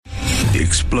the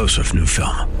explosive new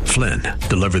film, Flynn,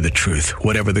 Deliver the Truth,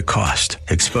 Whatever the Cost,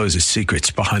 exposes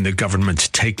secrets behind the government's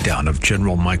takedown of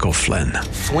General Michael Flynn.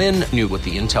 Flynn knew what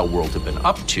the intel world had been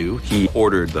up to. He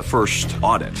ordered the first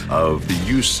audit of the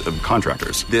use of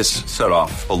contractors. This set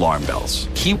off alarm bells.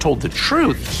 He told the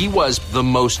truth. He was the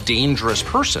most dangerous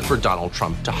person for Donald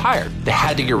Trump to hire. They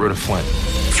had to get rid of Flynn.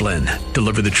 Flynn,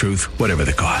 Deliver the Truth, Whatever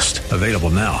the Cost. Available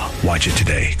now. Watch it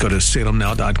today. Go to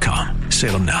salemnow.com.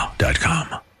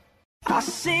 salemnow.com. I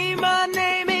see my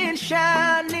name in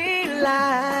shining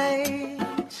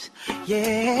lights,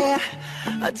 yeah,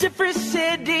 a different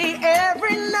city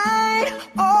every night.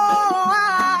 Oh,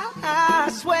 I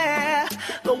swear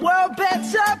the world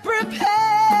better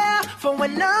prepare for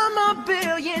when I'm a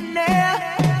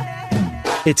billionaire.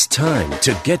 It's time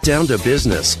to get down to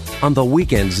business on the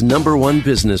weekend's #1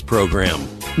 business program.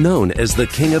 Known as the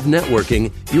King of Networking,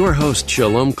 your host,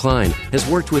 Shalom Klein, has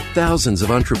worked with thousands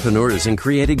of entrepreneurs and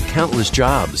created countless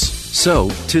jobs. So,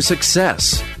 to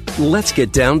success. Let's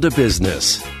get down to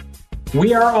business.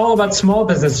 We are all about small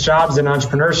business, jobs, and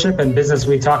entrepreneurship and business.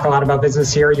 We talk a lot about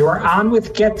business here. You are on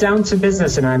with Get Down to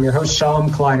Business, and I'm your host,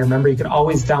 Shalom Klein. Remember, you can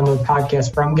always download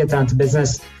podcasts from Get Down to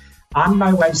Business on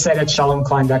my website at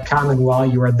shalomklein.com. And while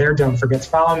you are there, don't forget to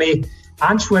follow me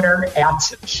on Twitter at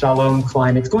Shalom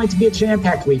Klein. It's going to be a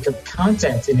jam-packed week of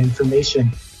content and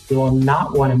information you will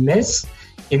not want to miss.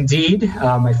 Indeed,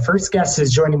 my first guest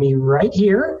is joining me right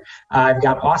here. I've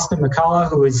got Austin McCullough,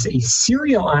 who is a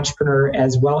serial entrepreneur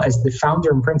as well as the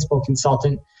founder and principal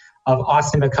consultant of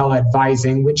Austin McCullough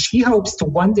Advising, which he hopes to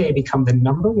one day become the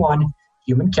 #1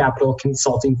 human capital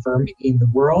consulting firm in the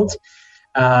world.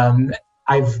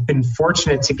 I've been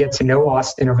fortunate to get to know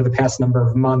Austin over the past number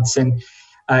of months, and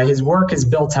his work is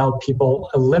built to help people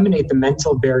eliminate the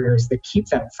mental barriers that keep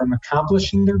them from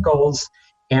accomplishing their goals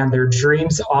and their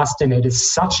dreams. Austin, it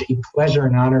is such a pleasure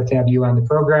and honor to have you on the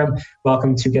program.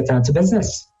 Welcome to Get Down to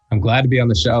Business. I'm glad to be on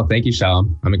the show. Thank you,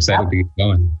 Shalom. I'm excited to get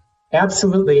going.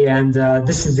 Absolutely. And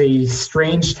this is a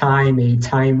strange time, a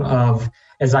time of,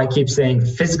 as I keep saying,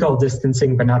 physical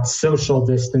distancing, but not social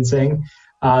distancing.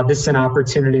 This is an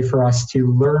opportunity for us to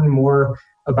learn more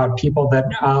about people that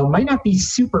might not be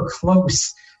super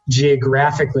close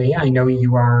geographically. I know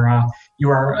you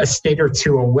are a state or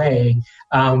two away,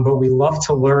 but we love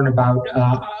to learn about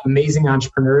amazing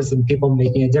entrepreneurs and people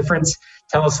making a difference.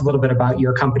 Tell us a little bit about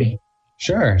your company.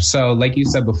 Sure. So like you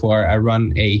said before, I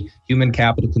run a human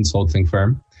capital consulting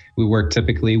firm. We work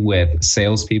typically with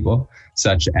salespeople,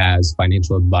 such as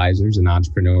financial advisors and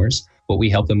entrepreneurs. What we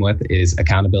help them with is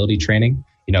accountability training.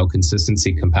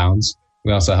 Consistency compounds.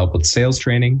 We also help with sales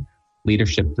training,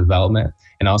 leadership development,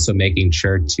 and also making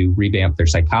sure to revamp their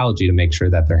psychology to make sure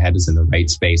that their head is in the right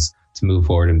space to move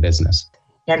forward in business.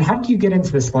 And how did you get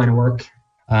into this line of work?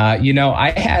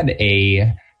 I had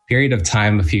a period of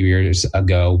time a few years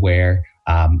ago where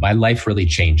my life really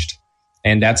changed.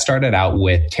 And that started out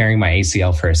with tearing my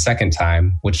ACL for a second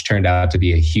time, which turned out to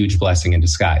be a huge blessing in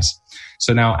disguise.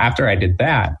 So now after I did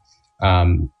that,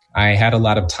 I had a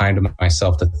lot of time to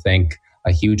myself to think,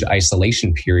 a huge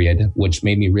isolation period, which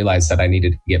made me realize that I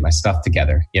needed to get my stuff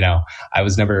together. I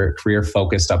was never career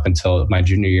focused up until my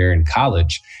junior year in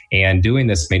college. And doing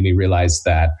this made me realize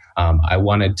that I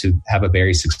wanted to have a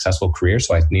very successful career.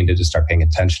 So I needed to start paying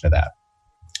attention to that.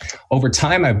 Over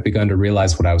time, I've begun to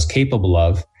realize what I was capable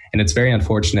of. And it's very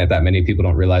unfortunate that many people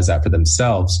don't realize that for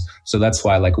themselves. So that's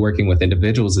why working with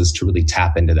individuals is to really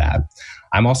tap into that.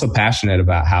 I'm also passionate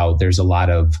about how there's a lot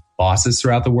of bosses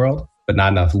throughout the world, but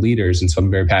not enough leaders. And so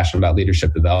I'm very passionate about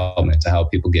leadership development to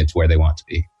help people get to where they want to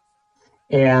be.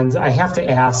 And I have to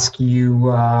ask you,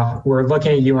 we're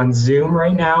looking at you on Zoom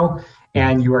right now,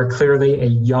 and you are clearly a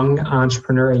young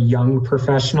entrepreneur, a young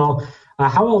professional.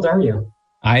 How old are you?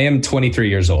 I am 23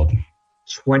 years old.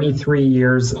 23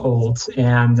 years old.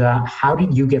 And how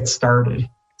did you get started?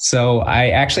 So I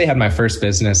actually had my first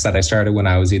business that I started when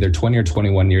I was either 20 or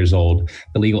 21 years old.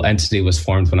 The legal entity was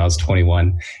formed when I was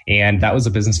 21. And that was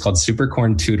a business called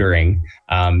Supercorn Tutoring.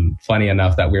 Funny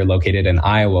enough that we were located in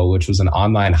Iowa, which was an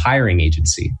online hiring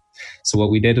agency. So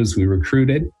what we did was we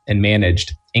recruited and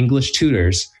managed English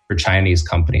tutors for Chinese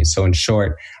companies. So in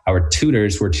short, our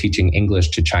tutors were teaching English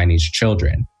to Chinese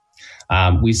children.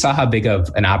 We saw how big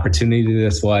of an opportunity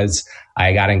this was.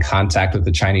 I got in contact with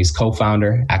the Chinese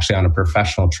co-founder, actually on a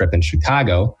professional trip in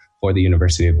Chicago for the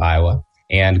University of Iowa.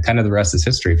 And kind of the rest is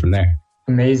history from there.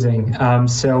 Amazing.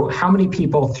 So how many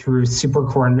people through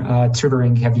Supercorn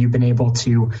Tutoring have you been able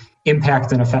to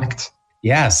impact and affect?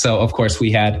 Yeah. So, of course,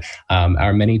 we had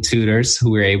our many tutors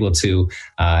who were able to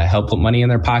help put money in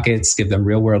their pockets, give them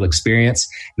real world experience.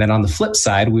 And then on the flip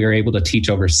side, we were able to teach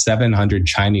over 700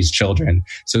 Chinese children.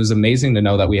 So it was amazing to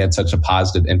know that we had such a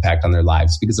positive impact on their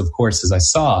lives. Because, of course, as I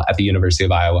saw at the University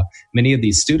of Iowa, many of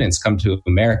these students come to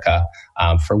America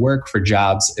for work, for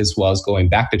jobs, as well as going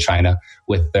back to China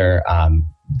with their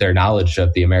knowledge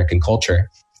of the American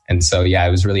culture. And so, yeah, it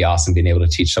was really awesome being able to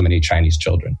teach so many Chinese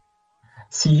children.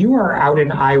 So you are out in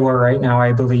Iowa right now,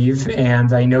 I believe,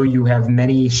 and I know you have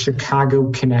many Chicago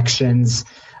connections.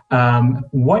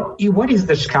 What is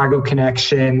the Chicago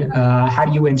connection? How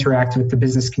do you interact with the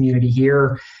business community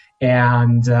here?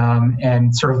 And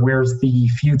sort of where's the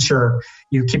future?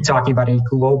 You keep talking about a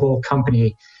global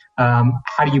company.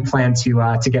 How do you plan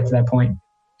to get to that point?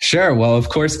 Sure. Well, of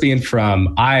course, being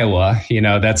from Iowa,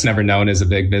 that's never known as a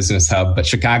big business hub, but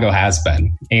Chicago has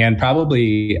been. And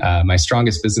probably my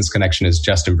strongest business connection is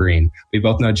Justin Breen. We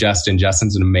both know Justin.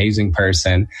 Justin's an amazing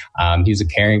person. He's a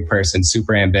caring person,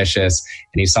 super ambitious,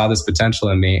 and he saw this potential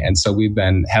in me. And so we've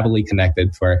been heavily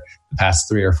connected for the past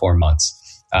 3 or 4 months.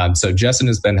 So Justin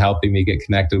has been helping me get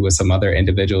connected with some other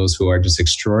individuals who are just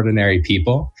extraordinary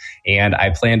people. And I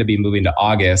plan to be moving to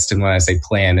August. And when I say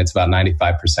plan, it's about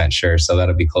 95% sure. So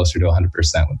that'll be closer to 100%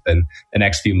 within the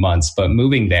next few months. But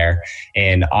moving there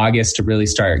in August to really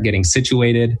start getting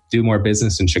situated, do more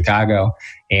business in Chicago,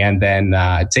 and then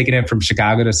taking it from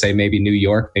Chicago to say maybe New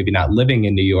York, maybe not living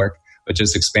in New York, but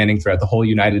just expanding throughout the whole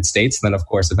United States. And then, of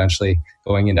course, eventually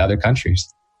going into other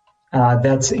countries.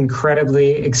 That's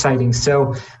incredibly exciting.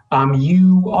 So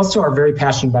you also are very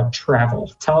passionate about travel.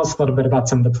 Tell us a little bit about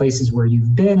some of the places where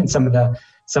you've been and some of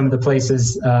the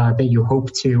places that you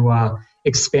hope to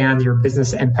expand your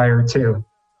business empire to.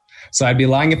 So I'd be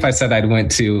lying if I said I'd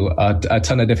went to a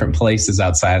ton of different places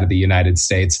outside of the United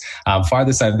States.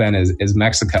 Farthest I've been is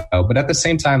Mexico. But at the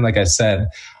same time, like I said,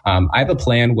 I have a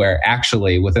plan where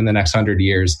actually within the next 100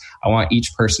 years, I want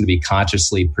each person to be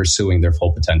consciously pursuing their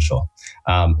full potential.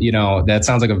 That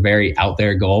sounds like a very out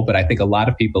there goal, but I think a lot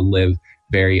of people live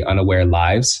very unaware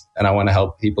lives. And I want to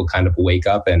help people kind of wake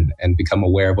up and become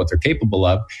aware of what they're capable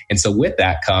of. And so with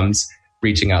that comes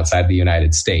reaching outside the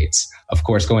United States. Of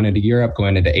course, going into Europe,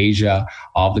 going into Asia,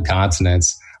 all the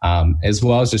continents, as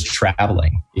well as just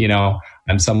traveling.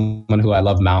 I'm someone who I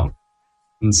love mountains.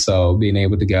 So being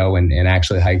able to go and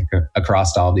actually hike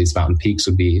across all of these mountain peaks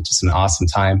would be just an awesome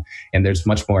time. And there's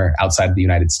much more outside of the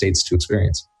United States to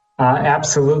experience.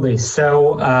 Absolutely.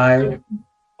 So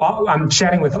I'm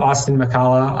chatting with Austin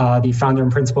McCullough, the founder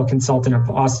and principal consultant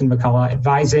of Austin McCullough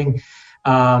Advising.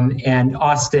 And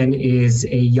Austin is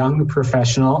a young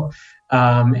professional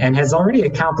and has already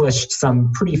accomplished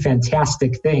some pretty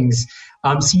fantastic things.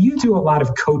 So you do a lot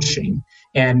of coaching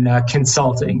and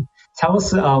consulting. Tell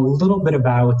us a little bit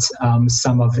about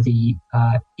some of the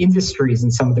industries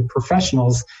and some of the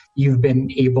professionals you've been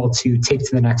able to take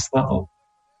to the next level.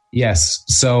 Yes.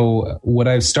 So what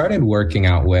I've started working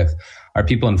out with are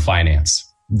people in finance.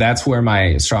 That's where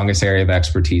my strongest area of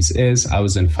expertise is. I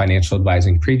was in financial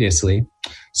advising previously.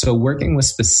 So working with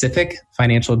specific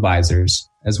financial advisors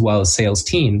as well as sales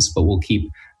teams, but we'll keep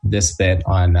this bit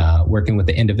on working with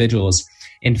the individuals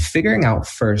and figuring out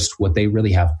first what they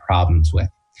really have problems with.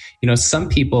 Some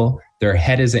people, their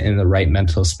head isn't in the right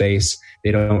mental space.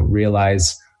 They don't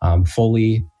realize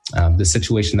fully the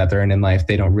situation that they're in life.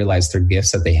 They don't realize their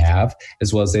gifts that they have,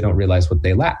 as well as they don't realize what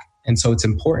they lack. And so it's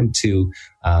important to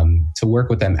work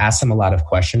with them, ask them a lot of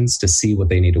questions to see what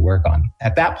they need to work on.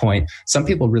 At that point, some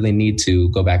people really need to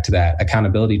go back to that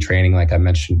accountability training, like I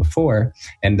mentioned before.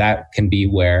 And that can be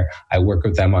where I work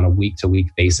with them on a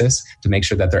week-to-week basis to make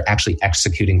sure that they're actually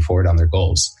executing forward on their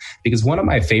goals. Because one of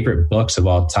my favorite books of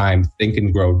all time, Think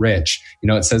and Grow Rich,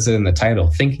 it says it in the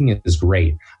title, thinking is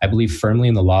great. I believe firmly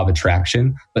in the law of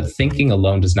attraction, but thinking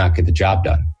alone does not get the job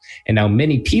done. And now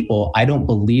many people, I don't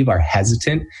believe, are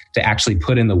hesitant to actually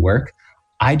put in the work.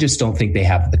 I just don't think they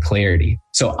have the clarity.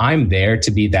 So I'm there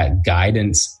to be that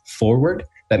guidance forward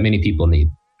that many people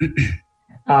need.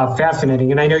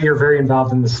 Fascinating. And I know you're very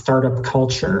involved in the startup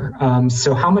culture.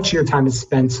 So how much of your time is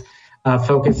spent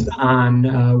focused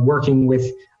on working with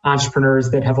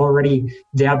entrepreneurs that have already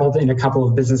dabbled in a couple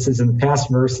of businesses in the past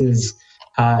versus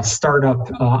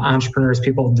startup entrepreneurs,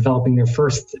 people developing their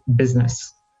first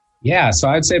business? Yeah, so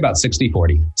I'd say about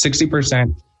 60-40.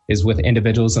 60% is with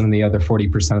individuals, and the other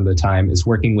 40% of the time is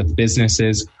working with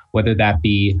businesses, whether that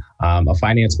be a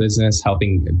finance business,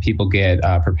 helping people get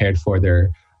prepared for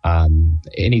their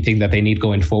anything that they need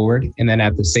going forward. And then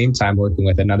at the same time, working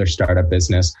with another startup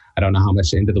business. I don't know how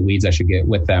much into the weeds I should get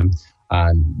with them,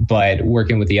 but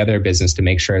working with the other business to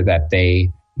make sure that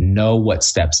they know what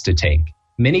steps to take.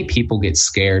 many people get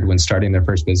scared when starting their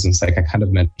first business, like I kind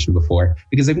of mentioned before,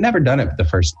 because they've never done it the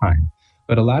first time.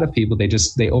 But a lot of people, they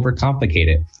overcomplicate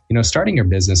it. Starting your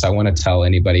business, I want to tell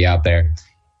anybody out there,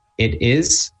 it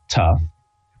is tough,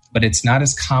 but it's not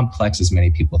as complex as many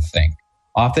people think.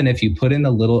 Often, if you put in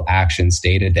the little actions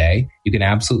day to day, you can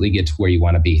absolutely get to where you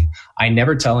want to be. I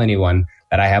never tell anyone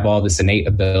that I have all this innate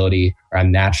ability or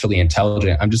I'm naturally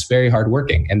intelligent. I'm just very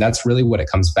hardworking. And that's really what it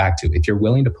comes back to. If you're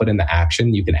willing to put in the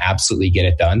action, you can absolutely get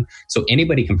it done. So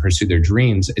anybody can pursue their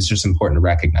dreams. It's just important to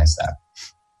recognize that.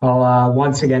 Well,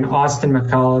 once again, Austin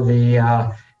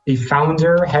McCullough, the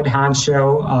founder, head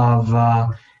honcho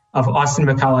of Austin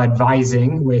McCullough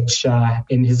Advising, which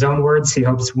in his own words, he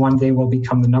hopes one day will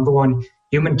become the number one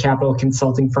human capital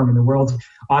consulting firm in the world.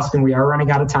 Austin, we are running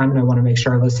out of time, and I want to make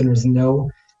sure our listeners know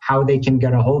how they can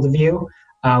get a hold of you.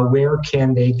 Where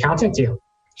can they contact you?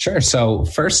 Sure. So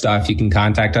first off, you can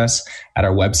contact us at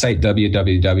our website,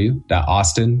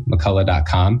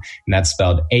 www.austinmccullough.com. And that's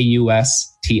spelled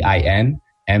AustinMcculloh.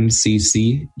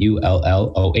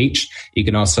 You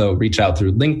can also reach out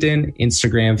through LinkedIn,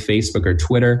 Instagram, Facebook, or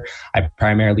Twitter. I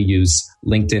primarily use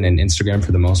LinkedIn and Instagram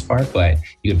for the most part, but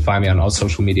you can find me on all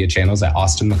social media channels at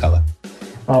Austin McCullough.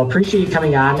 Well, appreciate you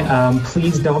coming on.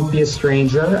 Please don't be a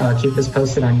stranger. Keep us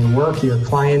posted on your work, your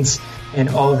clients, and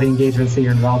all of the engagements that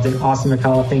you're involved in. Austin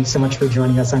McCullough, thanks so much for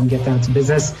joining us on Get Down to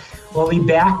Business. We'll be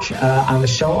back on the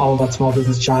show all about small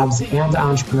business jobs and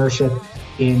entrepreneurship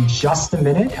in just a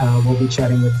minute. We'll be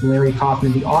chatting with Larry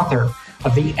Kaufman, the author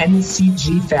of the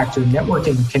NCG Factor,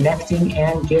 Networking, Connecting,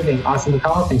 and Giving. Austin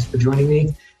McCullough, thanks for joining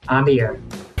me on the air.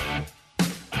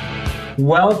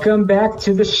 Welcome back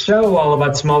to the show, all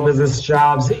about small business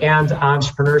jobs and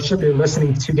entrepreneurship. You're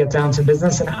listening to Get Down to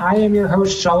Business, and I am your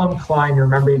host, Shalom Klein.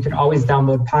 Remember, you can always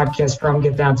download podcasts from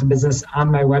Get Down to Business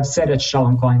on my website at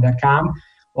shalomklein.com.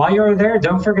 While you're there,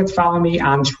 don't forget to follow me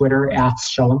on Twitter at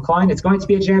Shalom Klein. It's going to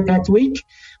be a jam-packed week.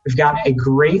 We've got a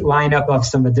great lineup of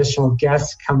some additional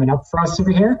guests coming up for us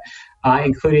over here,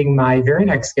 including my very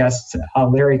next guest,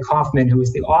 Larry Kaufman, who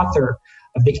is the author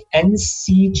of the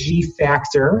NCG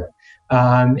Factor.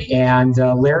 And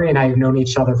Larry and I have known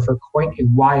each other for quite a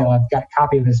while. I've got a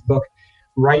copy of his book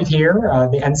right here,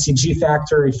 The NCG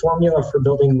Factor, a formula for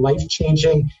building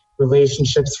life-changing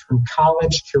relationships from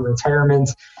college to retirement.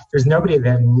 There's nobody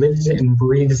that lives and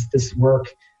breathes this work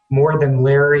more than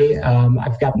Larry.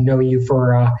 I've gotten to know you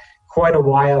for quite a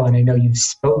while, and I know you've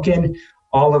spoken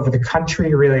all over the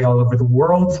country, really all over the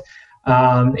world.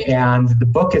 And the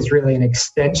book is really an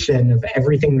extension of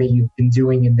everything that you've been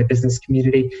doing in the business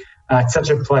community. It's such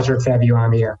a pleasure to have you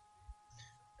on the air.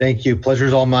 Thank you.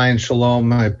 Pleasure's all mine,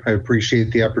 Shalom. I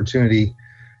appreciate the opportunity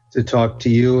to talk to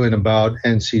you and about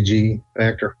NCG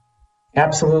Factor.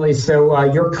 Absolutely. So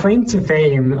your claim to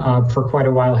fame for quite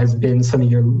a while has been some of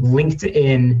your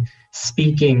LinkedIn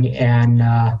speaking and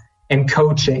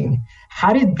coaching.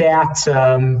 How did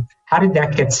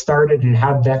that get started, and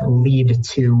how did that lead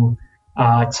to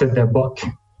the book?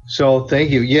 So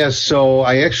thank you. Yes. So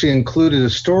I actually included a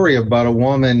story about a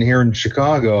woman here in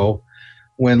Chicago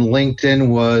when LinkedIn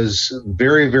was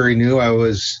very, very new. I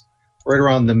was right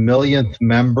around the millionth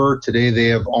member. Today they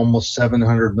have almost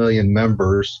 700 million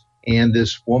members. And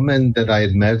this woman that I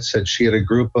had met said she had a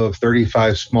group of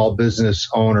 35 small business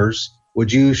owners.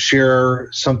 Would you share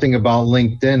something about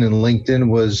LinkedIn? And LinkedIn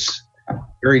was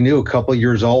very new, a couple of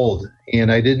years old.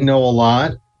 And I didn't know a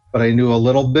lot, but I knew a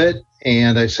little bit.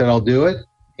 And I said, I'll do it.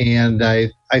 And I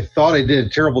thought I did a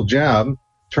terrible job.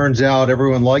 Turns out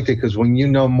everyone liked it, because when you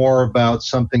know more about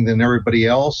something than everybody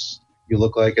else, you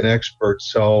look like an expert.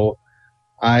 So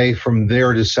I, from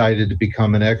there, decided to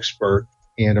become an expert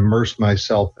and immerse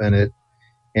myself in it.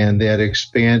 And that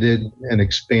expanded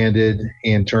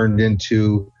and turned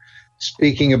into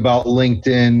speaking about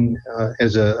LinkedIn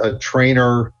as a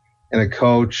trainer and a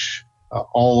coach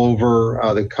all over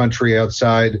the country,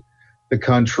 outside the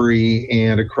country,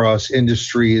 and across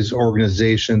industries,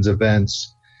 organizations,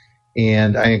 events.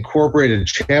 And I incorporated a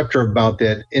chapter about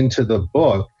that into the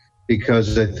book,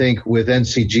 because I think with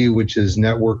NCG, which is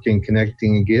networking,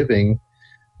 connecting, and giving,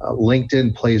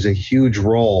 LinkedIn plays a huge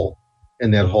role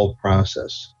in that whole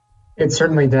process. It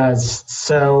certainly does.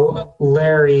 So,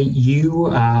 Larry, you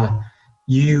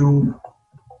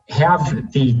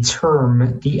have the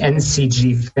term, the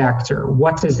NCG Factor.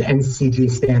 What does NCG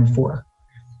stand for?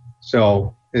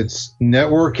 So it's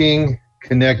networking,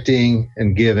 connecting,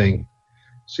 and giving.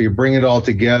 So you bring it all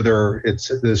together.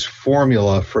 It's this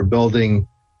formula for building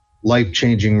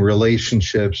life-changing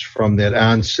relationships from that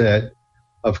onset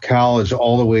of college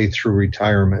all the way through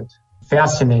retirement.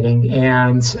 Fascinating.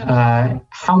 And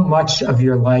how much of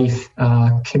your life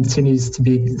continues to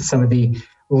be some of the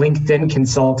LinkedIn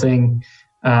consulting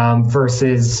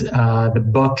versus the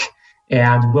book?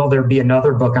 And will there be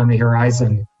another book on the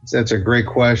horizon? That's a great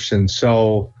question.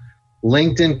 So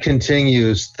LinkedIn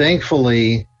continues.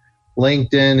 Thankfully,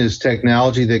 LinkedIn is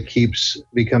technology that keeps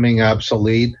becoming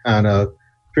obsolete on a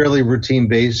fairly routine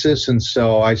basis. And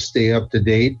so I stay up to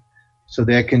date. So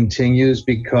that continues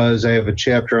because I have a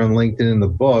chapter on LinkedIn in the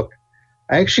book.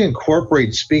 I actually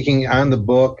incorporate speaking on the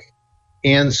book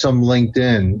and some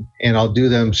LinkedIn, and I'll do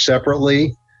them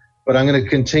separately. But I'm going to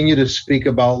continue to speak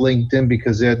about LinkedIn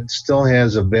because it still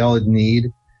has a valid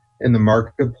need in the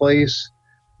marketplace.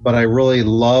 But I really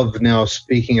love now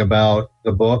speaking about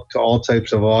the book to all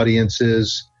types of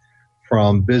audiences,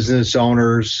 from business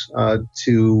owners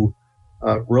to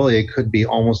really it could be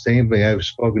almost anybody. I've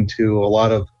spoken to a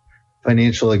lot of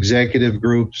financial executive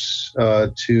groups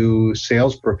to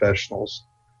sales professionals.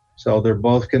 So they're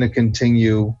both going to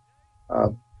continue,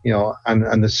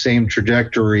 on the same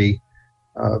trajectory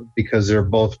because they're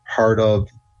both part of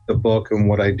the book and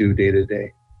what I do day to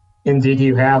day. Indeed,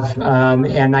 you have.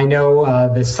 And I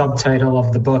know the subtitle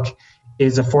of the book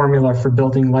is A Formula for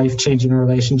Building Life-Changing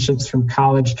Relationships from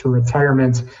College to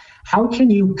Retirement. How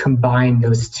can you combine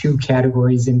those two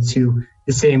categories into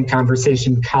the same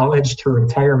conversation, college to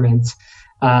retirement?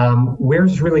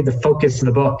 Where's really the focus of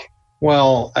the book?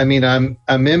 Well, I mean, I'm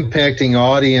impacting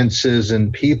audiences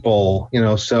and people,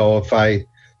 so if I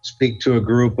speak to a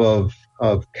group of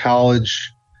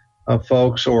college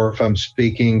folks, or if I'm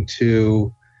speaking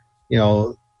to,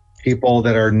 people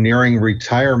that are nearing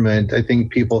retirement, I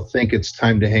think people think it's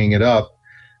time to hang it up.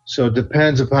 So it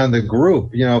depends upon the group.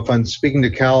 If I'm speaking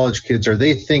to college kids, are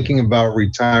they thinking about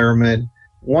retirement?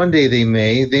 One day they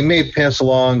may pass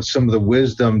along some of the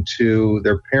wisdom to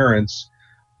their parents.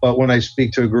 But when I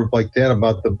speak to a group like that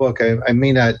about the book, I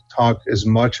may not talk as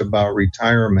much about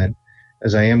retirement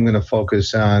as I am going to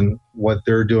focus on what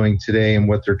they're doing today and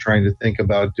what they're trying to think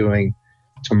about doing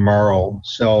tomorrow.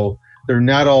 So they're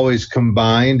not always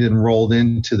combined and rolled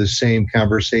into the same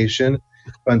conversation.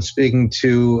 If I'm speaking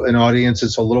to an audience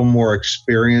that's a little more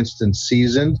experienced and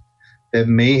seasoned, that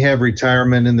may have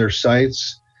retirement in their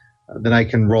sights, then I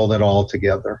can roll that all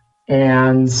together.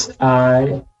 And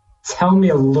tell me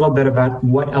a little bit about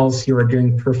what else you are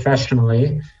doing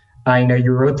professionally. I know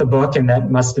you wrote the book, and that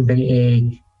must have been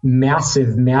a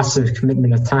massive, massive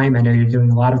commitment of time. I know you're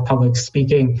doing a lot of public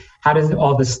speaking. How does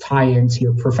all this tie into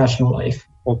your professional life?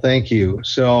 Well, thank you.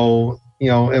 So,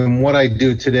 and what I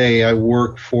do today, I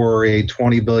work for a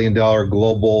 $20 billion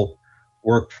global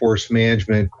workforce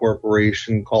management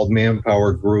corporation called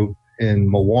Manpower Group in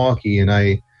Milwaukee. And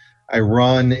I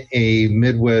run a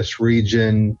Midwest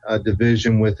region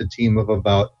division with a team of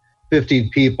about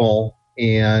 50 people.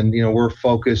 And, we're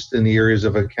focused in the areas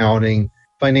of accounting,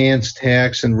 finance,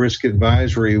 tax, and risk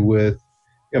advisory with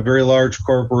very large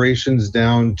corporations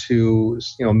down to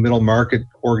middle market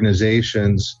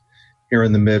organizations here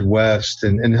in the Midwest,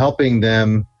 and helping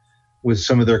them with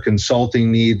some of their consulting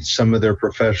needs, some of their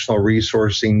professional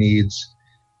resourcing needs,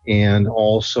 and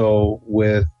also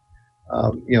with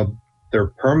their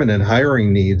permanent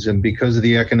hiring needs. And because of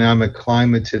the economic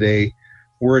climate today,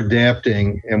 we're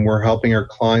adapting and we're helping our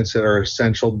clients that are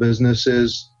essential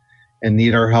businesses and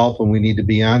need our help, and we need to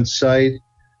be on site,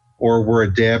 or we're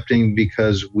adapting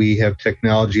because we have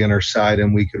technology on our side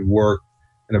and we could work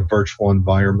in a virtual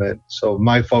environment. So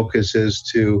my focus is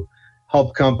to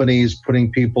help companies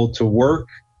putting people to work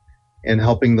and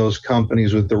helping those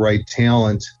companies with the right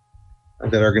talent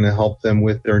that are going to help them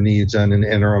with their needs on an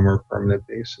interim or permanent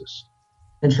basis.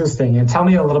 Interesting. And tell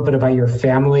me a little bit about your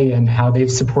family and how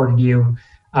they've supported you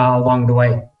along the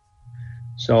way.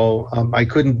 So I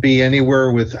couldn't be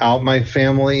anywhere without my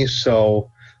family. So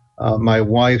my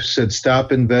wife said,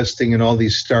 stop investing in all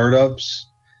these startups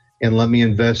and let me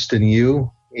invest in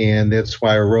you. And that's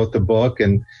why I wrote the book.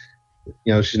 And,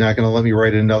 she's not going to let me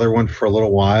write another one for a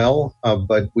little while.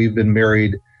 But we've been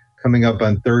married coming up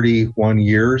on 31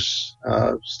 years,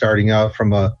 starting out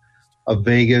from a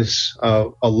Vegas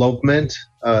elopement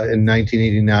in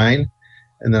 1989.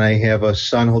 And then I have a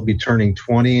son who'll be turning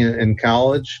 20 in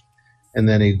college, and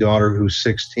then a daughter who's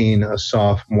 16, a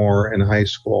sophomore in high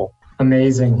school.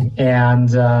 Amazing.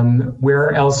 And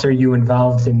where else are you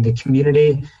involved in the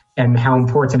community, and how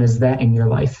important is that in your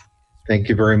life? Thank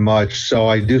you very much. So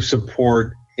I do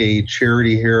support a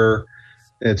charity here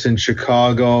that's in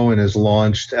Chicago and has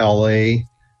launched LA,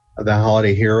 the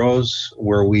Holiday Heroes,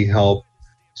 where we help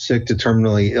sick to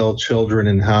terminally ill children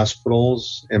in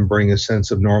hospitals and bring a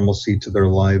sense of normalcy to their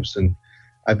lives. And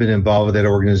I've been involved with that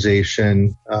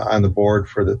organization on the board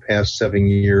for the past 7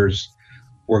 years,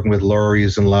 working with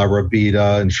Lurie's and La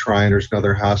Rabida and Shriners and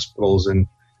other hospitals. And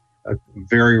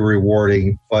very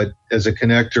rewarding. But as a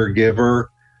connector giver,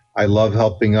 I love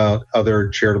helping out other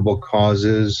charitable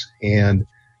causes, and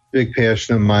big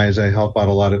passion of mine is I help out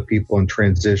a lot of people in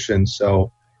transition.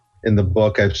 So in the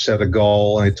book, I've set a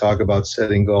goal, and I talk about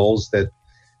setting goals that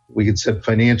we could set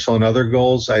financial and other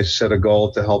goals. I set a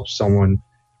goal to help someone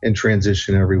in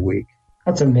transition every week.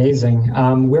 That's amazing.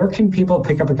 Where can people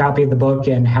pick up a copy of the book,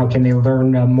 and how can they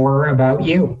learn more about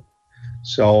you?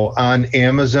 So on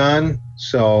Amazon,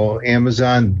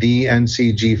 Amazon, The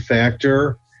NCG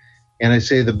Factor. And I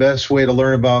say the best way to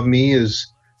learn about me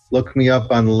is look me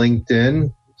up on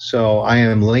LinkedIn. So I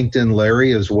am LinkedIn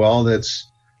Larry as well. That's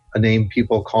a name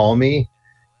people call me.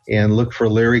 And look for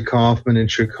Larry Kaufman in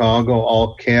Chicago,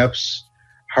 all caps.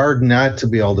 Hard not to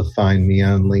be able to find me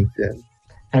on LinkedIn.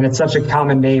 And it's such a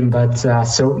common name, but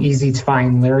so easy to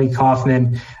find. Larry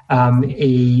Kaufman,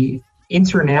 a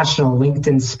international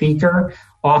LinkedIn speaker,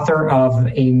 author of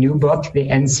a new book, The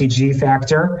NCG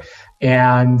Factor.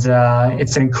 And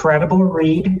it's an incredible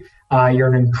read.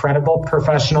 You're an incredible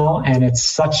professional, and it's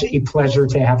such a pleasure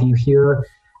to have you here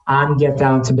on Get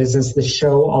Down to Business, the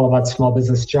show all about small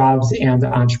business jobs and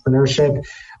entrepreneurship.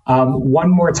 One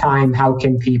more time, how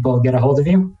can people get a hold of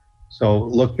you? So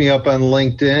look me up on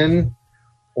LinkedIn,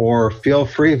 or feel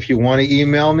free if you want to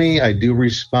email me. I do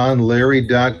respond,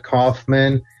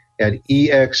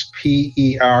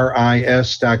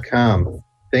 larry.kaufman@experis.com.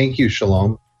 Thank you,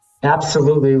 Shalom.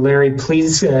 Absolutely, Larry.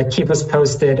 Please keep us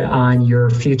posted on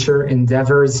your future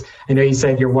endeavors. I know you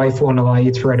said your wife won't allow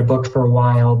you to write a book for a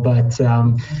while, but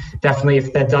definitely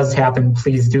if that does happen,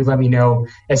 please do let me know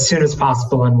as soon as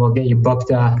possible, and we'll get you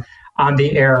booked on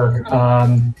the air.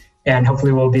 And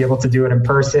hopefully we'll be able to do it in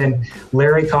person.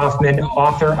 Larry Kaufman,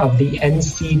 author of The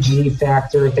NCG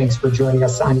Factor. Thanks for joining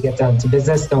us on Get Down to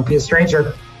Business. Don't be a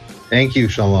stranger. Thank you,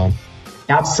 Shalom.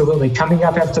 Absolutely. Coming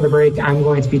up after the break, I'm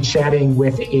going to be chatting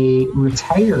with a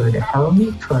retired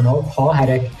Army Colonel, Paul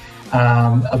Heddick,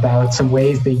 about some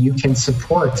ways that you can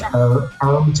support our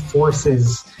armed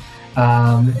forces.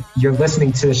 You're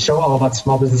listening to the show all about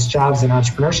small business jobs and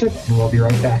entrepreneurship, and we'll be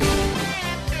right back.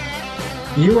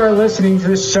 You are listening to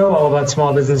the show all about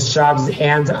small business jobs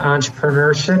and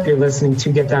entrepreneurship. You're listening to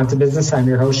Get Down to Business. I'm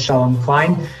your host, Shalom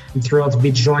Klein. I'm thrilled to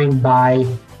be joined by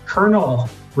Colonel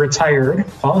retired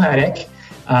Paul Heddick,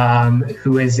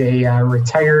 who is a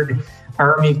retired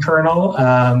Army Colonel.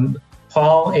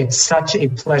 Paul, it's such a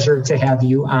pleasure to have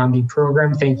you on the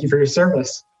program. Thank you for your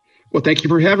service. Well, thank you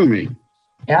for having me.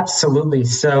 Absolutely.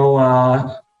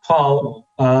 So, Paul,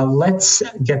 let's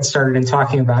get started in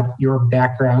talking about your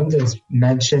background. As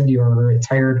mentioned, you're a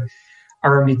retired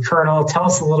Army Colonel. Tell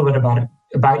us a little bit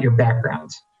about your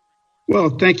background.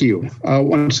 Well, thank you.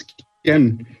 Once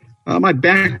again, my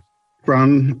background,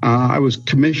 I was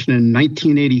commissioned in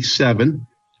 1987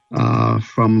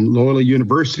 from Loyola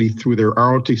University through their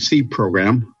ROTC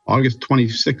program, August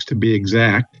 26 to be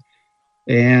exact.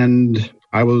 And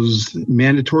I was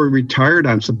mandatory retired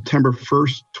on September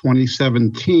 1st,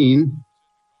 2017.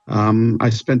 I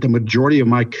spent the majority of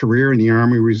my career in the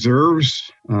Army Reserves,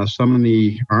 some in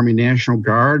the Army National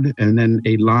Guard, and then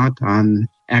a lot on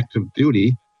active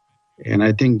duty. And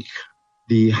I think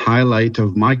the highlight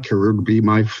of my career would be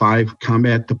my 5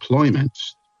 combat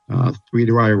deployments, 3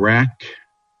 to Iraq,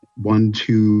 1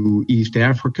 to East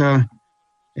Africa,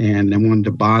 and then 1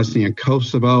 to Bosnia and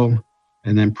Kosovo.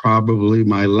 And then probably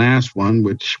my last one,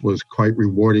 which was quite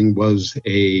rewarding, was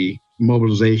a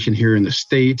mobilization here in the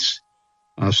States,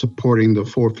 supporting the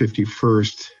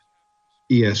 451st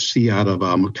ESC out of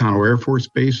McConnell Air Force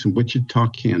Base in Wichita,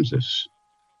 Kansas.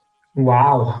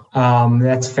 Wow,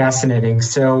 that's fascinating.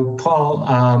 So,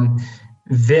 Paul,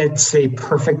 that's a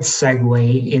perfect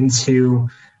segue into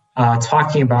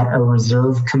talking about our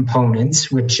reserve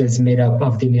components, which is made up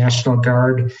of the National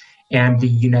Guard and the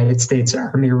United States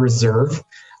Army Reserve.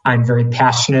 I'm very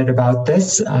passionate about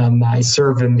this. I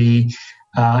serve in the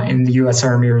U.S.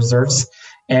 Army Reserves.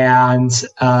 And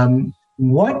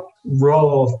what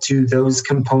role do those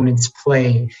components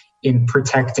play in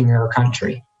protecting our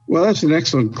country? Well, that's an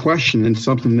excellent question, and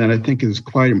something that I think is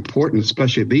quite important,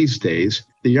 especially these days.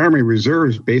 The Army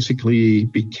Reserves basically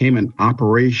became an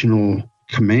operational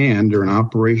command or an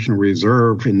operational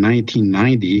reserve in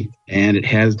 1990, and it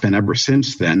has been ever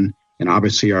since then. And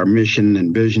obviously our mission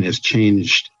and vision has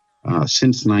changed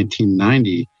since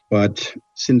 1990. But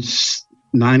since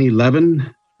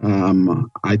 9/11,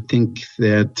 I think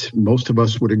that most of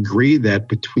us would agree that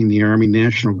between the Army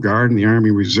National Guard and the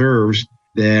Army Reserves,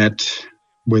 that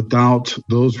without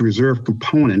those reserve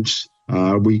components,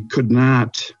 we could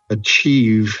not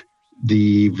achieve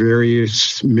the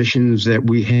various missions that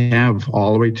we have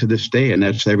all the way to this day. And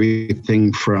that's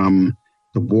everything from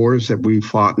the wars that we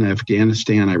fought in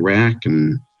Afghanistan, Iraq,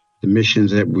 and the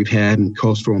missions that we've had in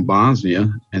Kosovo and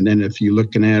Bosnia. And then if you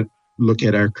look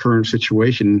at our current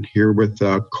situation here with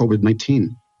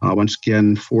COVID-19, once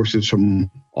again, forces from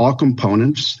all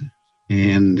components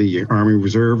and the Army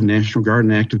Reserve, National Guard,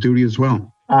 and active duty as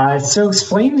well. So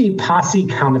explain the Posse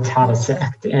Comitatus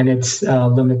Act and its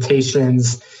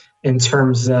limitations in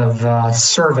terms of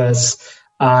service.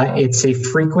 It's a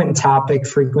frequent topic,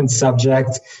 frequent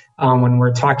subject when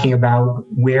we're talking about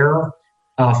where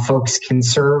folks can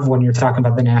serve. When you're talking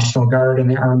about the National Guard and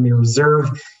the Army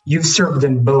Reserve, you've served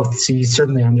in both, so you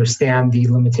certainly understand the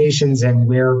limitations and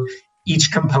where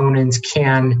each component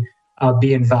can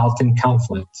be involved in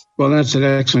conflict. Well, that's an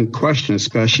excellent question,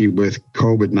 especially with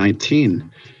COVID-19.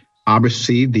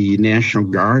 Obviously, the National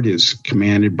Guard is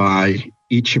commanded by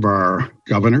each of our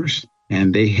governors,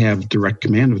 and they have direct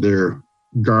command of their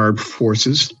Guard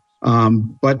forces.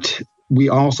 But we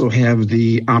also have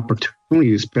the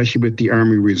opportunity, especially with the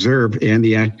Army Reserve and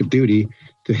the active duty,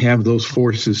 to have those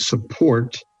forces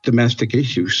support domestic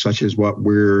issues, such as what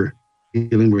we're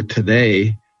dealing with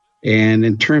today. And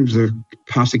in terms of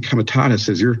Posse Comitatus,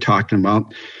 as you're talking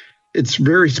about, it's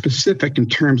very specific in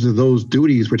terms of those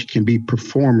duties which can be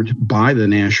performed by the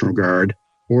National Guard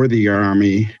or the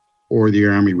Army or the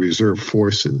Army Reserve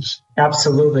forces.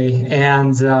 Absolutely.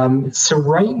 And so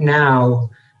right now,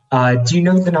 do you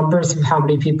know the numbers of how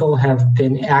many people have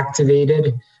been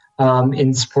activated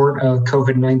in support of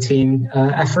COVID-19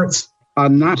 efforts?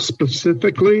 Not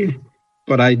specifically,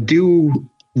 but I do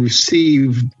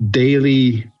receive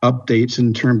daily updates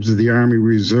in terms of the Army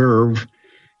Reserve,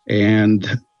 and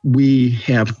we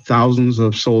have thousands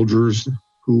of soldiers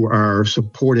who are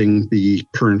supporting the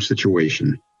current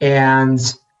situation. And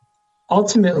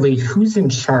ultimately, who's in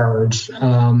charge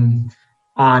of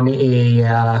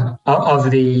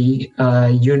the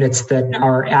units that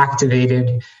are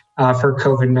activated for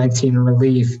COVID-19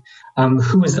 relief?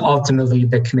 Who is ultimately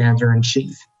the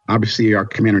commander-in-chief? Obviously, our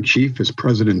commander-in-chief is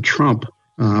President Trump.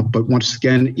 But once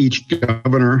again, each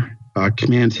governor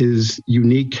commands his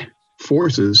unique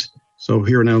forces. So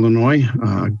here in Illinois,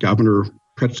 Governor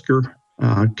Pritzker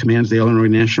commands the Illinois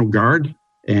National Guard,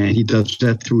 and he does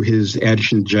that through his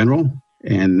adjutant general.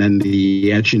 And then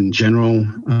the adjutant general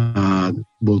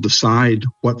will decide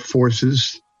what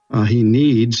forces he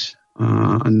needs,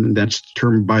 and that's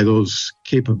determined by those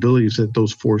capabilities that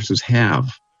those forces have.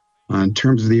 In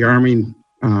terms of the Army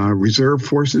Reserve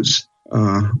forces,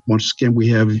 once again, we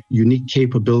have unique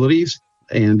capabilities,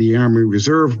 and the Army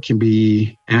Reserve can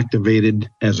be activated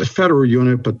as a federal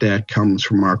unit, but that comes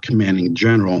from our commanding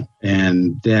general,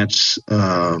 and that's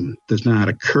does not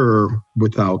occur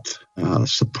without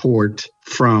support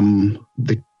from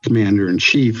the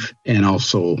commander-in-chief and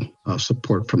also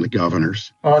support from the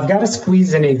governors. Well, I've got to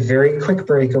squeeze in a very quick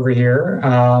break over here,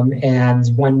 and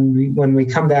when we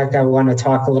come back, I want to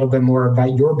talk a little bit more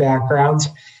about your background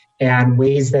and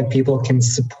ways that people can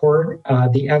support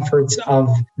the efforts of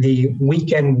the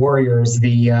weekend warriors,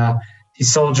 the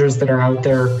soldiers that are out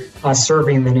there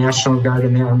serving the National Guard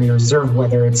and the Army Reserve,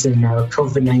 whether it's in our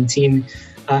COVID-19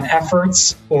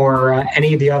 efforts or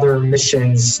any of the other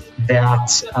missions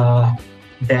that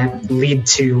lead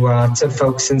to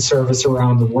folks in service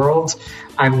around the world.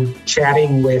 I'm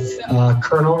chatting with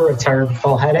Colonel retired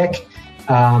Paul Hedek,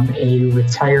 a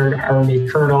retired Army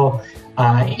colonel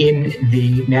in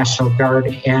the National Guard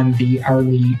and the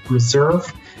Army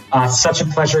Reserve. Such a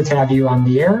pleasure to have you on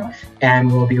the air,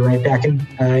 and we'll be right back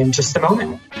in just a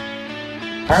moment.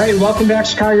 All right, welcome back,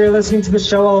 Chicago. You're listening to the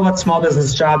show all about small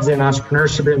business, jobs, and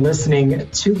entrepreneurship. You're listening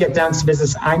to Get Down to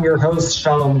Business. I'm your host,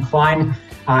 Shalom Klein.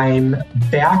 I'm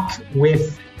back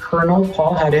with Colonel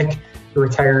Paul Hedek, a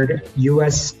retired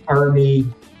U.S. Army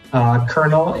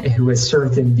colonel who has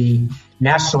served in the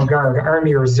National Guard,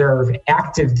 Army Reserve,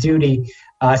 active duty.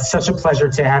 Such a pleasure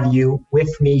to have you with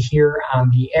me here on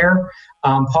the air.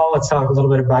 Paul, let's talk a little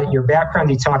bit about your background.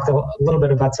 You talked a little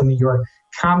bit about some of your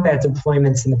combat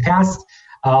deployments in the past.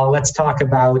 Let's talk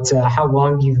about how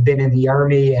long you've been in the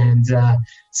Army and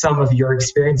some of your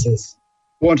experiences.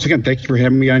 Once again, thank you for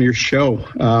having me on your show.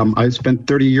 I spent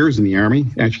 30 years in the Army,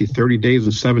 actually 30 days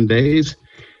and 7 days.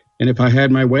 And if I had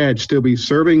my way, I'd still be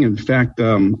serving. In fact,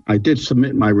 I did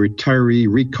submit my retiree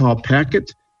recall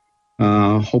packet,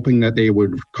 hoping that they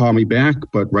would call me back.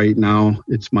 But right now,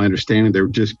 it's my understanding they're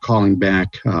just calling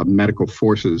back medical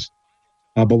forces.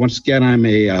 But once again, I'm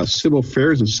a civil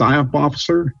affairs and PSYOP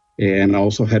officer, and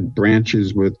also had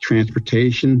branches with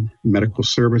transportation, medical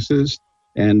services,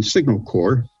 and Signal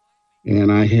Corps.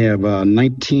 And I have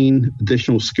 19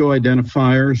 additional skill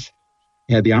identifiers.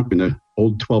 I had the opportunity to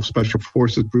Old 12 Special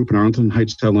Forces Group in Arlington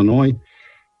Heights, Illinois.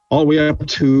 all the way up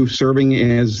to serving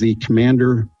as the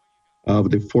commander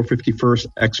of the 451st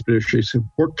Expeditionary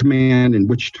Support Command in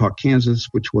Wichita, Kansas,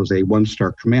 which was a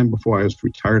one-star command before I was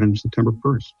retired on September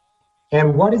 1st.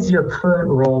 And what is your current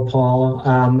role, Paul?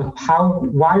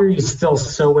 Why are you still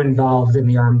so involved in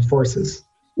the armed forces?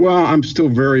 Well, I'm still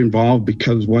very involved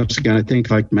because, once again, I think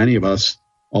like many of us,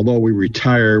 although we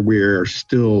retire, we're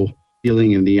still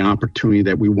feeling in the opportunity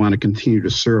that we want to continue to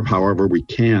serve however we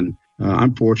can.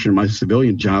 I'm fortunate in my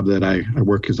civilian job that I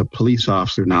work as a police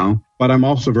officer now, but I'm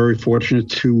also very fortunate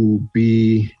to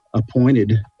be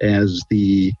appointed as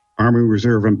the Army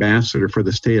Reserve Ambassador for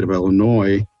the state of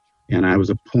Illinois. And I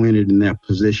was appointed in that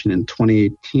position in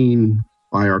 2018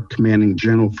 by our commanding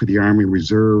general for the Army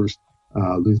Reserves,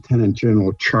 Lieutenant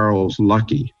General Charles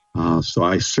Luckey. So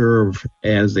I serve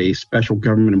as a special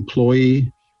government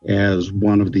employee as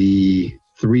one of the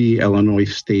 3 Illinois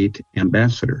state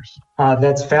ambassadors.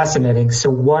 That's fascinating.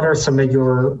 So what are some of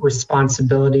your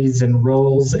responsibilities and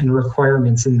roles and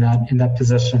requirements in that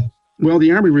position? Well,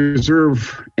 the Army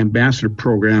Reserve Ambassador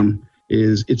Program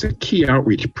it's a key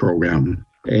outreach program.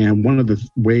 And one of the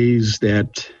ways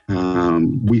that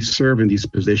we serve in these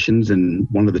positions, and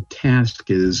one of the tasks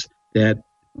is that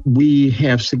we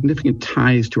have significant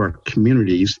ties to our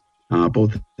communities,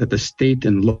 both at the state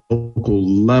and local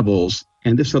levels.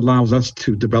 And this allows us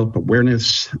to develop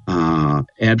awareness,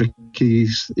 advocacy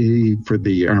for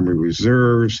the Army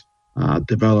Reserves,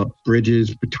 develop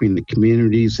bridges between the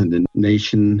communities and the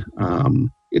nation.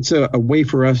 It's a way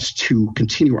for us to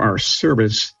continue our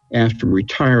service after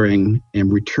retiring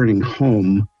and returning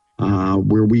home,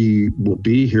 where we will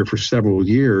be here for several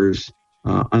years,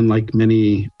 unlike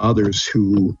many others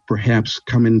who perhaps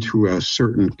come into a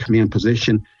certain command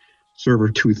position,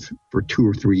 serve for 2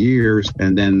 or 3 years,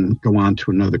 and then go on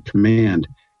to another command.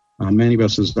 Many of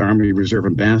us as Army Reserve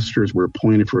Ambassadors were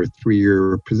appointed for a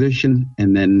 3-year position,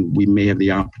 and then we may have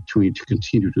the opportunity to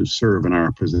continue to serve in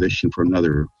our position for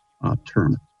another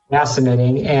term.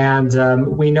 Fascinating. And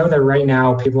we know that right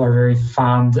now people are very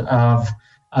fond of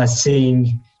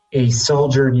seeing a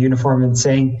soldier in uniform and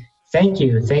saying, thank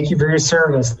you for your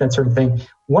service, that sort of thing.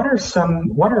 What's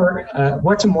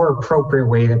a more appropriate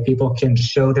way that people can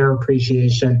show their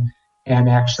appreciation and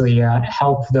actually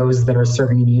help those that are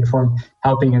serving in uniform,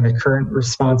 helping in the current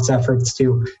response efforts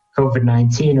to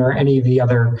COVID-19 or any of the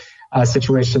other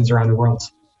situations around the world?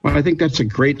 Well, I think that's a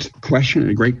great question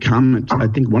and a great comment. I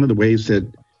think one of the ways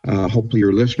that hopefully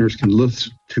your listeners can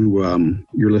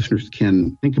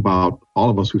think about all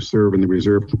of us who serve in the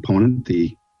reserve component,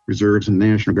 the reserves and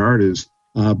National Guard, is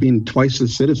being twice a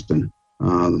citizen.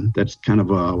 That's kind of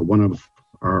one of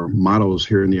our mottos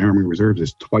here in the Army Reserves,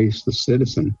 is twice the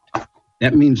citizen.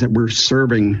 That means that we're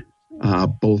serving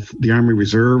both the Army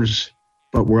Reserves,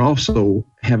 but we're also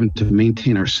having to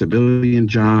maintain our civilian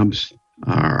jobs,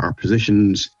 our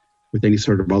positions with any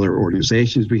sort of other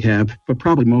organizations we have, but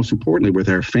probably most importantly with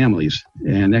our families.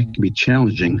 And that can be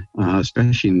challenging,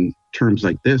 especially in terms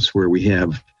like this, where we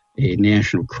have a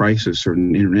national crisis or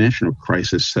an international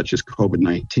crisis such as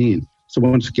COVID-19. So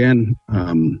once again,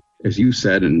 as you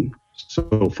said and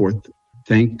so forth,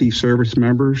 thank these service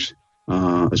members,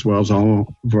 as well as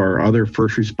all of our other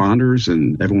first responders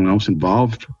and everyone else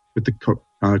involved with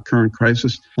the current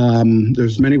crisis.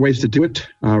 There's many ways to do it.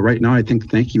 Right now, I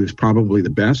think thank you is probably the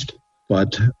best,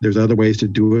 but there's other ways to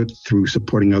do it through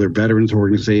supporting other veterans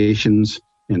organizations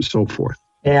and so forth.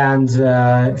 And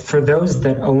for those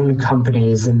that own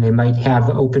companies and they might have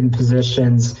open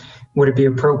positions, would it be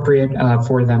appropriate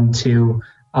for them to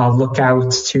look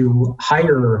out to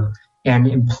hire and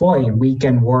employ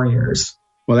weekend warriors?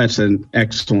 Well, that's an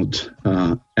excellent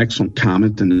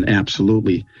comment, and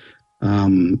absolutely.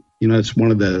 It's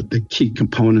one of the key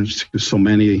components to so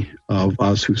many of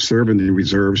us who serve in the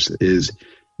reserves is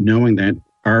knowing that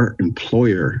our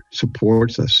employer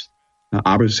supports us.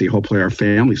 Obviously, hopefully our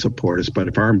family support us, but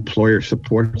if our employer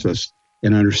supports us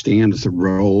and understands the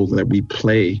role that we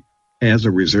play as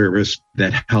a reservist,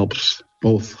 that helps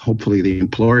both hopefully the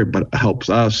employer, but helps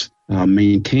us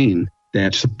maintain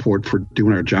that support for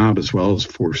doing our job as well as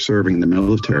for serving the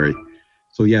military.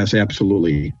 So yes,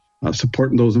 absolutely.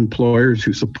 Supporting those employers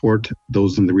who support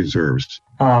those in the reserves.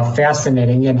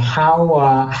 Fascinating. And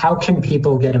how can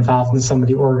people get involved in some of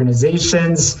the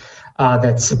organizations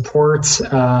that support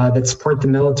the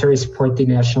military, support the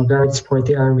National Guard, support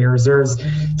the Army Reserves?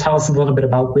 Tell us a little bit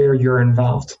about where you're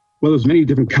involved. Well, there's many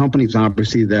different companies,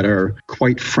 obviously, that are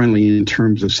quite friendly in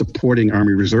terms of supporting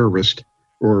Army Reservists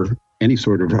or any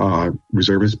sort of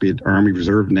reservists, be it Army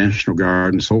Reserve, National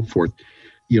Guard, and so forth.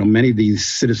 Many of these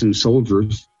citizen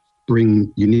soldiers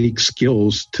bring unique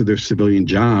skills to their civilian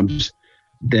jobs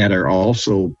that are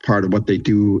also part of what they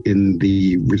do in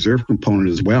the reserve component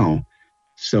as well.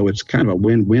 So it's kind of a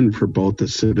win-win for both the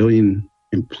civilian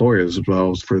employers as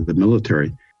well as for the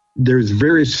military. There's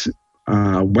various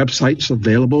websites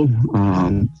available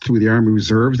through the Army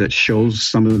Reserve that shows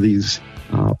some of these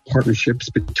partnerships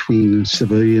between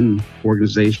civilian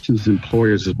organizations,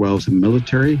 employers, as well as the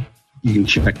military. You can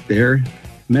check there.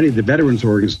 Many of the veterans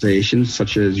organizations,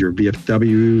 such as your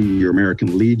VFW, your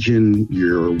American Legion,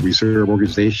 your Reserve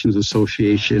Organizations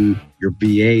Association, your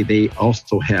VA, they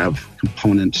also have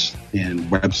components and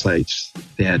websites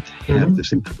that have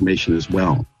this information as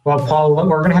well. Well, Paul,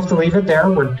 we're going to have to leave it there.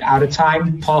 We're out of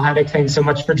time. Paul Hedrick, thanks so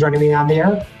much for joining me on the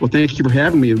air. Well, thank you for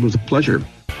having me. It was a pleasure.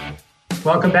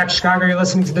 Welcome back, Chicago. You're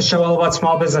listening to the show all about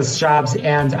small business, jobs,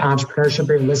 and entrepreneurship.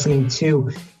 You're listening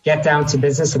to Get Down to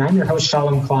Business, and I'm your host,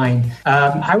 Shalom Klein.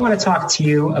 I want to talk to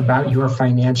you about your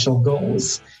financial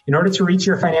goals. In order to reach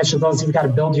your financial goals, you've got to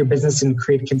build your business and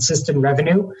create consistent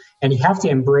revenue, and you have to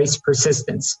embrace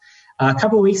persistence. A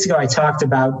couple of weeks ago, I talked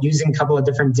about using a couple of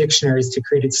different dictionaries to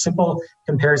create a simple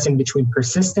comparison between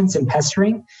persistence and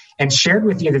pestering, and shared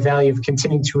with you the value of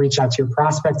continuing to reach out to your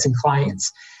prospects and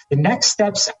clients. The next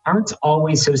steps aren't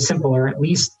always so simple, or at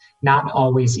least not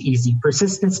always easy.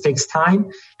 Persistence takes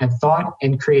time and thought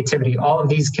and creativity. All of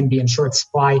these can be in short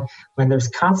supply when there's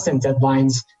constant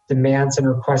deadlines, demands, and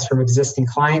requests from existing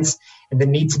clients, and the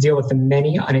need to deal with the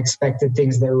many unexpected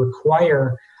things that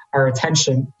require our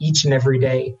attention each and every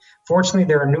day. Fortunately,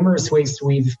 there are numerous ways to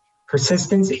weave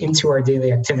persistence into our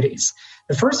daily activities.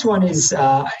 The first one is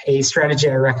a strategy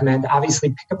I recommend. Obviously,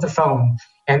 pick up the phone,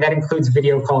 and that includes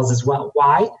video calls as well.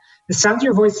 Why? The sound of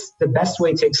your voice is the best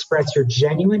way to express your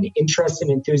genuine interest and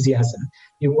enthusiasm.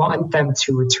 You want them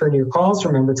to return your calls.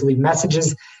 Remember to leave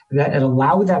messages that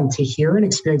allow them to hear and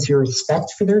experience your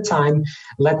respect for their time.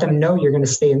 Let them know you're going to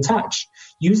stay in touch.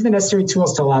 Use the necessary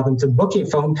tools to allow them to book a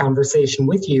phone conversation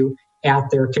with you at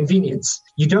their convenience.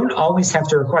 You don't always have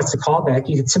to request a callback.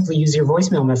 You can simply use your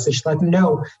voicemail message to let them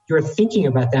know you're thinking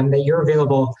about them, that you're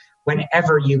available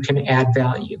whenever you can add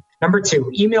value. Number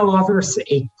 2, email offers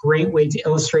a great way to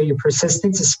illustrate your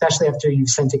persistence, especially after you've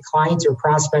sent a client or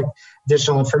prospect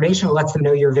additional information. It lets them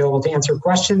know you're available to answer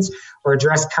questions or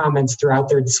address comments throughout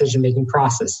their decision-making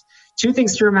process. 2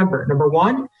 things to remember. Number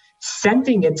 1,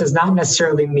 sending it does not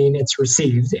necessarily mean it's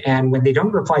received. And when they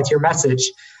don't reply to your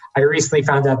message, I recently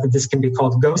found out that this can be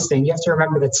called ghosting. You have to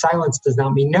remember that silence does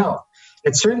not mean no.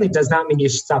 It certainly does not mean you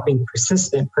should stop being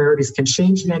persistent. Priorities can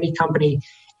change in any company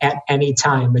at any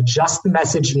time. Adjust the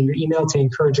message in your email to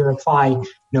encourage a reply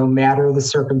no matter the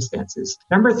circumstances.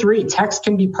 Number 3, text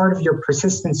can be part of your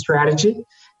persistent strategy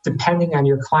depending on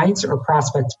your client's or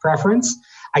prospect's preference.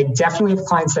 I definitely have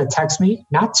clients that text me,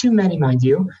 not too many, mind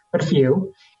you, but a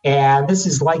few. And this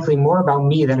is likely more about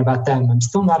me than about them. I'm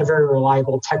still not a very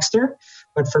reliable texter,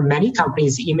 but for many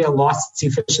companies, email lost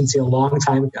its efficiency a long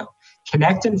time ago.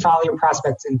 Connect and follow your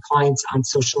prospects and clients on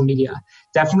social media.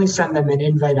 Definitely send them an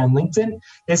invite on LinkedIn.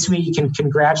 This way you can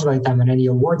congratulate them on any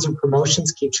awards or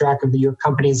promotions, keep track of your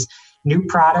company's new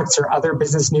products or other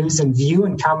business news, and view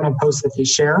and comment on posts that they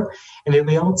share. And they'll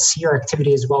be able to see your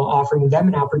activity as well, offering them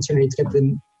an opportunity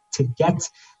to get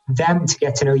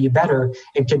to know you better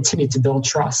and continue to build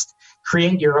trust.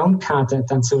 Create your own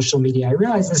content on social media. I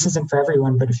realize this isn't for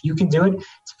everyone, but if you can do it,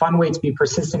 it's a fun way to be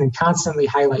persistent and constantly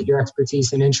highlight your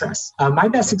expertise and interests. My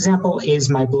best example is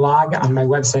my blog on my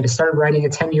website. I started writing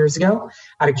it 10 years ago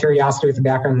out of curiosity with a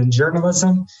background in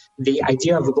journalism. The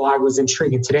idea of the blog was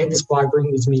intriguing. Today, this blog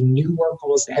brings me new work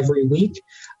almost every week,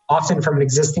 often from an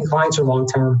existing client or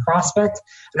long-term prospect.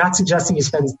 I'm not suggesting you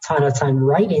spend a ton of time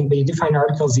writing, but you do find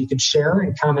articles that you could share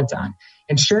and comment on.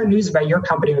 And share news about your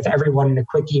company with everyone in a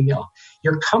quick email.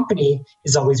 Your company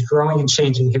is always growing and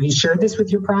changing. Have you shared this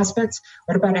with your prospects?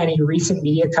 What about any recent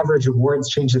media coverage, awards,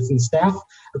 changes in staff?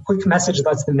 A quick message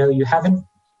lets them know you haven't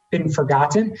been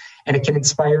forgotten, and it can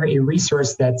inspire a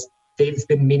resource that they've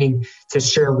been meaning to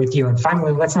share with you. And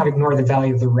finally, let's not ignore the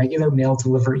value of the regular mail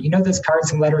delivery. You know those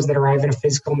cards and letters that arrive in a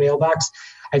physical mailbox?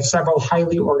 I have several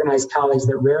highly organized colleagues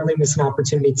that rarely miss an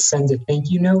opportunity to send a thank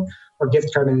you note or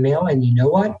gift card in the mail, and you know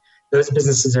what? Those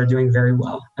businesses are doing very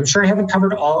well. I'm sure I haven't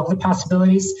covered all of the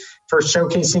possibilities for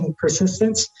showcasing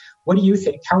persistence. What do you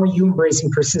think? How are you embracing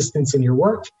persistence in your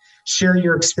work? Share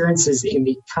your experiences in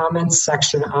the comments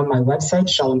section on my website,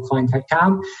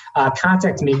 shalomklein.com.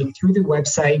 Contact me through the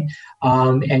website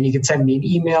And you can send me an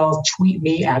email, tweet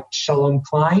me at Shalom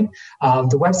Klein.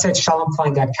 The website,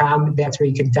 shalomklein.com. That's where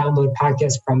you can download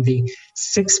podcasts from the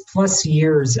 6+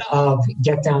 years of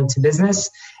Get Down to Business,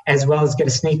 as well as get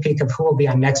a sneak peek of who will be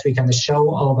on next week on the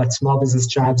show, all about small business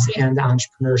jobs and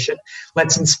entrepreneurship.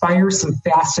 Let's inspire some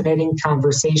fascinating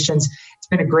conversations. It's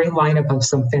been a great lineup of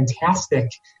some fantastic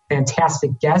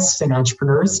guests and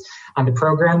entrepreneurs on the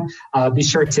program. Be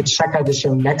sure to check out the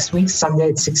show next week, Sunday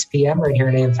at 6 p.m. right here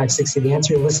at AM 560 The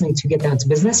Answer. You're listening to Get Down to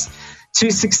Business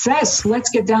to Success. Let's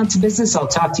get down to business. I'll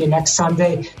talk to you next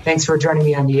Sunday. Thanks for joining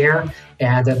me on the air,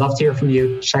 and I'd love to hear from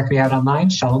you. Check me out online,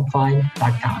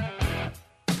 shalomklein.com.